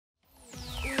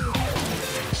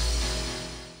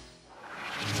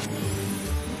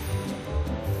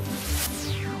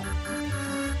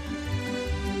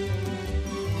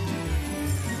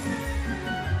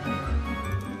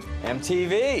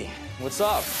MTV, what's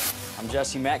up? I'm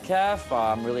Jesse Metcalfe.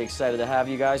 I'm really excited to have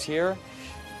you guys here.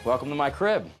 Welcome to my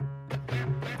crib.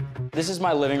 This is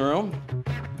my living room.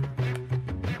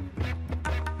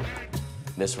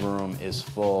 This room is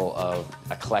full of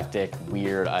eclectic,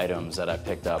 weird items that I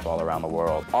picked up all around the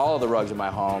world. All of the rugs in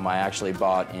my home I actually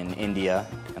bought in India,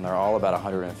 and they're all about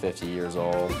 150 years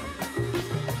old.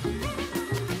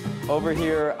 Over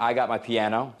here, I got my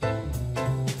piano.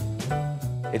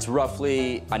 It's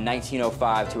roughly a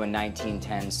 1905 to a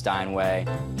 1910 Steinway.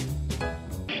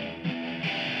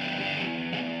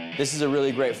 This is a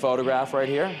really great photograph right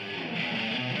here.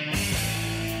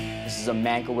 This is a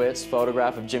Mankiewicz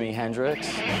photograph of Jimi Hendrix.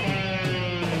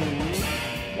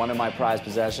 One of my prized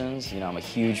possessions. You know, I'm a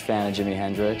huge fan of Jimi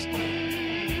Hendrix.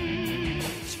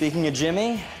 Speaking of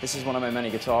Jimmy, this is one of my many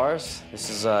guitars. This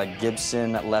is a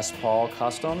Gibson Les Paul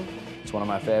Custom. It's one of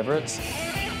my favorites.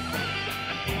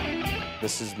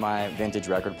 This is my vintage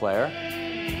record player.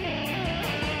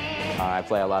 I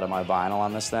play a lot of my vinyl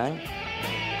on this thing.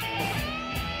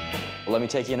 Let me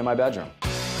take you into my bedroom.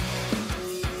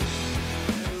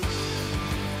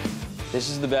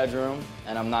 This is the bedroom,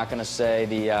 and I'm not gonna say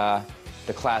the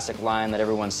classic line that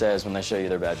everyone says when they show you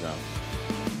their bedroom.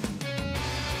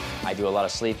 I do a lot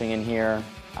of sleeping in here.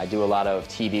 I do a lot of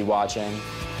TV watching.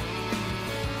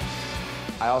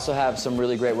 I also have some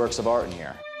really great works of art in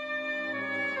here.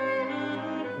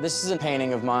 This is a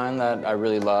painting of mine that I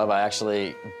really love. I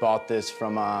actually bought this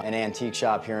from an antique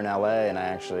shop here in LA, and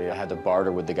I had to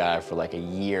barter with the guy for like a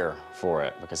year for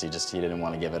it because he didn't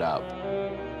want to give it up.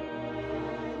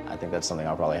 I think that's something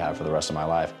I'll probably have for the rest of my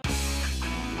life.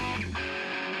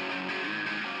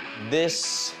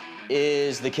 This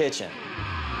is the kitchen.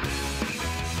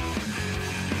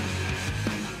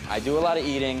 I do a lot of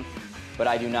eating, but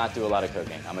I do not do a lot of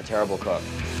cooking. I'm a terrible cook.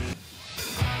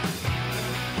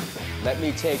 Let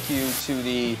me take you to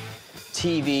the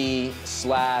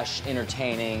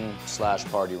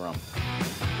TV/entertaining/party room.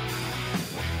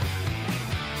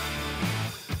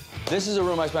 This is a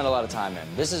room I spend a lot of time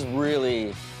in. This is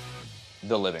really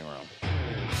the living room.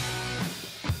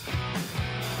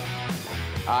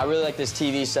 I really like this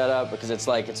TV setup because it's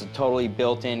a totally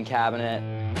built-in cabinet.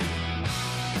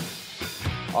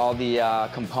 All the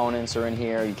components are in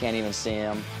here. You can't even see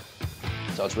them.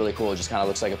 So it's really cool. It just kind of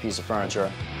looks like a piece of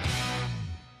furniture.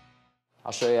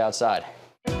 I'll show you outside.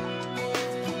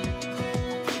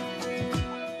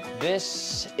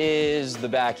 This is the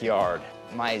backyard,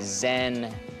 my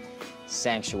Zen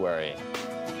sanctuary.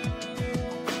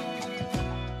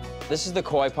 This is the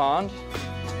koi pond.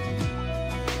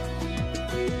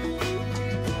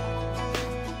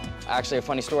 Actually, a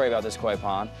funny story about this koi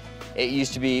pond. It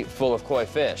used to be full of koi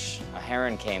fish. A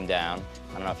heron came down.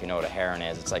 I don't know if you know what a heron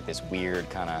is. It's like this weird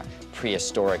kind of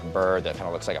prehistoric bird that kind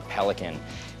of looks like a pelican.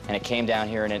 And it came down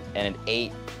here and it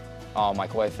ate all my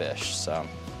koi fish. So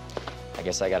I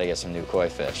guess I gotta get some new koi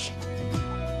fish.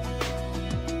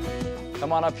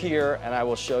 Come on up here and I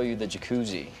will show you the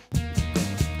jacuzzi.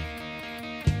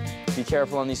 Be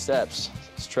careful on these steps.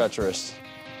 It's treacherous.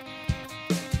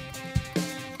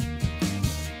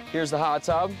 Here's the hot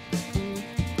tub.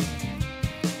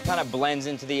 Kind of blends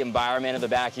into the environment of the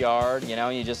backyard. You know,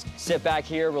 you just sit back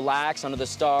here, relax under the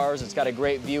stars. It's got a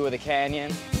great view of the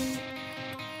canyon.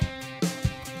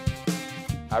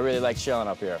 I really like chilling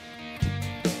up here.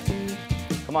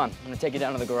 Come on, I'm gonna take you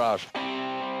down to the garage.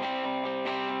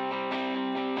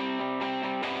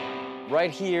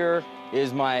 Right here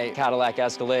is my Cadillac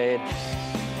Escalade.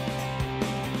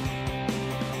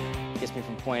 Gets me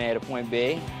from point A to point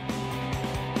B.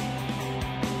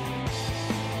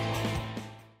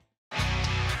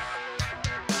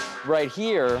 Right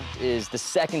here is the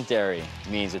secondary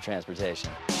means of transportation.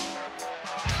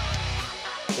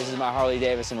 This is my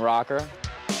Harley-Davidson rocker.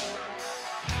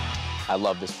 I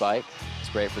love this bike. It's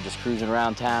great for just cruising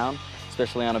around town,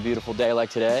 especially on a beautiful day like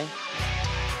today.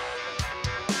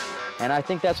 And I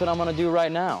think that's what I'm gonna do right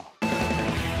now.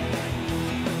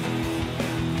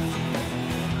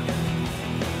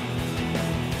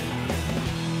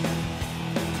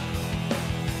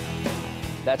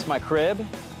 That's my crib.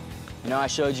 You know, I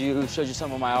showed you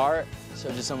some of my art,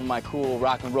 showed you some of my cool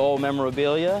rock and roll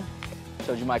memorabilia,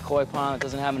 showed you my koi pond that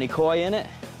doesn't have any koi in it.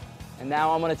 And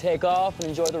now I'm gonna take off and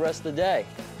enjoy the rest of the day.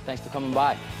 Thanks for coming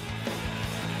by.